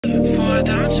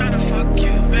tryna fuck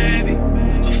you, baby.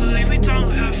 Hopefully we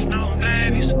don't have no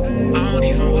babies. I don't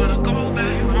even wanna go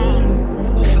back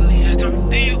home. Hopefully I don't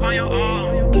leave you on your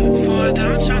own. For that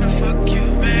I'm tryna fuck you,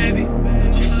 baby.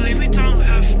 Hopefully we don't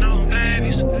have no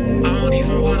babies. I don't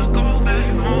even wanna go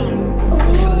back home.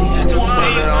 Hopefully I don't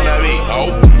leave you on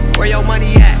your own. Where your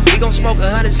money at? We gon' smoke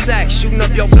 100 sacks. Shooting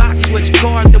up your block, switch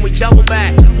cars, then we double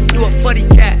back. You a funny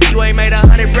cat, you ain't made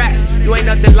 100 racks. You ain't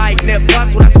nothing like Nipsey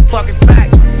Hussle, that's a fucking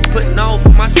fact. Putting on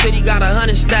for my city, got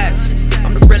 100 stats.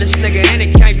 I'm the realest nigga and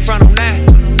it can't front on that.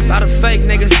 A lot of fake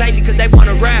niggas hate me cause they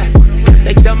wanna rap.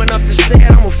 They dumb enough to say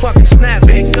it, I'ma fucking snap.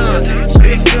 Big guns,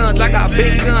 I got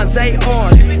big guns,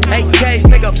 ARs, AKs,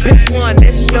 nigga, pick one.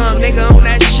 This young nigga on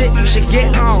that shit, you should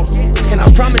get on. And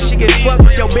I promise you get fucked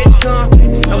if your bitch come.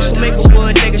 No Supe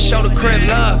nigga, show the crib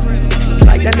love.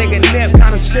 Like that nigga Nip,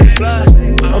 kinda sick blood.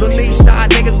 On the east side,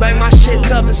 niggas bang my shit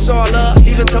tough, it's all up.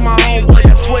 Even to my homeboy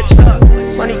that switched up.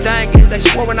 Funny thing is, they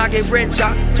swore when I get rich,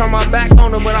 I turn my back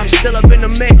on them, but I'm still up in the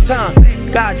mix, huh?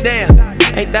 Goddamn,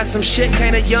 ain't that some shit?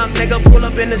 Can't a young nigga pull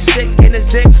up in the 6, getting his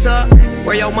dick sucked?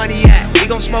 Where your money at? We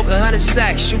gon' smoke 100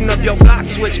 sacks. Shooting up your block,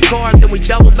 switch cars, then we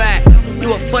double back.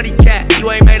 You a funny cat,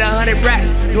 you ain't made 100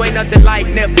 racks. You ain't nothing like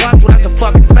Nipsey Hussle, that's a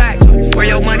fucking fact. Where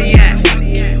your money at?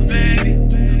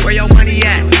 Where your money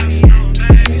at?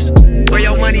 Where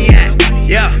your money at?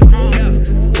 Yeah.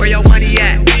 Where your money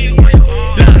at?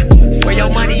 Look, where your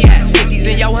money at? 50s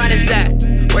in your 100s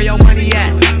at. Where your money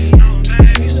at?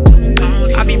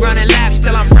 I be running laps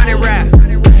till I'm running rap.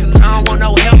 I don't want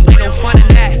no help, ain't no fun in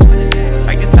that.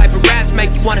 Like the type of raps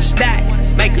make you wanna stack.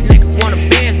 Make a nigga wanna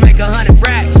Benz, make 100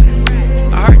 racks.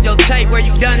 I heard your tape, where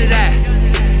you done it at?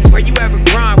 Where you ever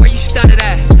grind, where you stunted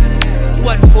at? You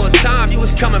wasn't full time, you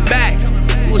was coming back.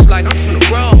 You was like, I'm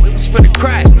finna roll, it was finna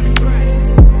crack.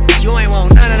 You ain't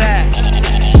want none of that.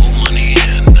 Money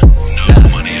in, no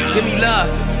money out. Give me love,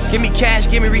 give me cash,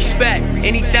 give me respect.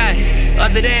 Anything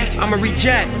other than I'ma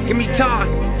reject. Give me time,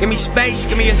 give me space,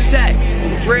 give me a sec.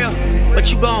 I'm real,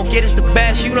 what you gon' get is the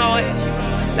best, you know it.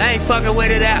 They ain't fucking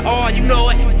with it at all, you know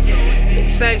it.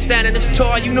 Niggas ain't standing this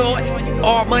tall, you know it.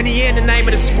 All money in the name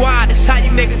of the squad. That's how you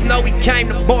niggas know we came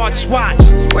to bar, just watch.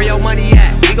 Where your money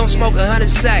at? We gon' smoke 100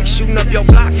 sacks. Shooting up your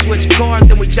block, switch cars,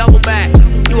 then we double back.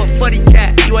 You a funny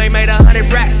cat, you ain't made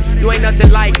 100 racks. You ain't nothing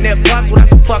like Nipsey Hussle,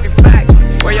 that's a fucking fact.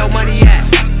 Where your money at?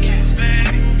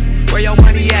 Where your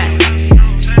money at?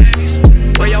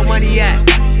 Where your money at?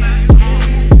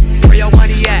 Where your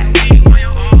money at?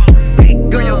 Big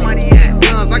guns, big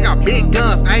guns, I got big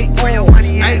guns,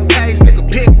 ARs, AKs,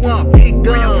 nigga pick one. Big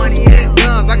guns,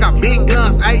 I got big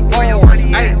guns, ARs,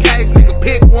 AKs, nigga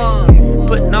pick one.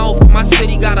 Putting on for my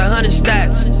city, got 100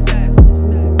 stats.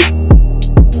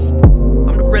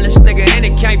 I'm the realest nigga and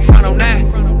it can't front on that.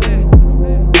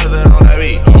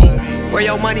 Where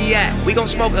your money at? We gon'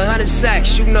 smoke 100 sacks.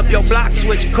 Shooting up your block,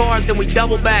 switch cars, then we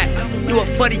double back. You a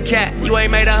funny cat, you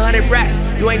ain't made 100 racks.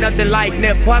 You ain't nothing like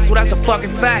Nipsey Hussle, that's a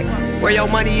fucking fact. Where your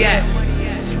money at?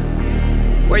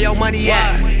 Where your money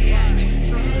at?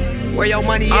 Where your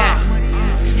money at?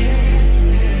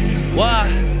 What?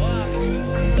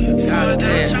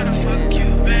 Goddamn. Tryna fuck you,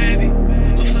 baby.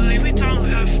 Hopefully we don't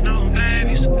have no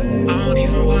babies. I don't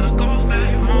even wanna go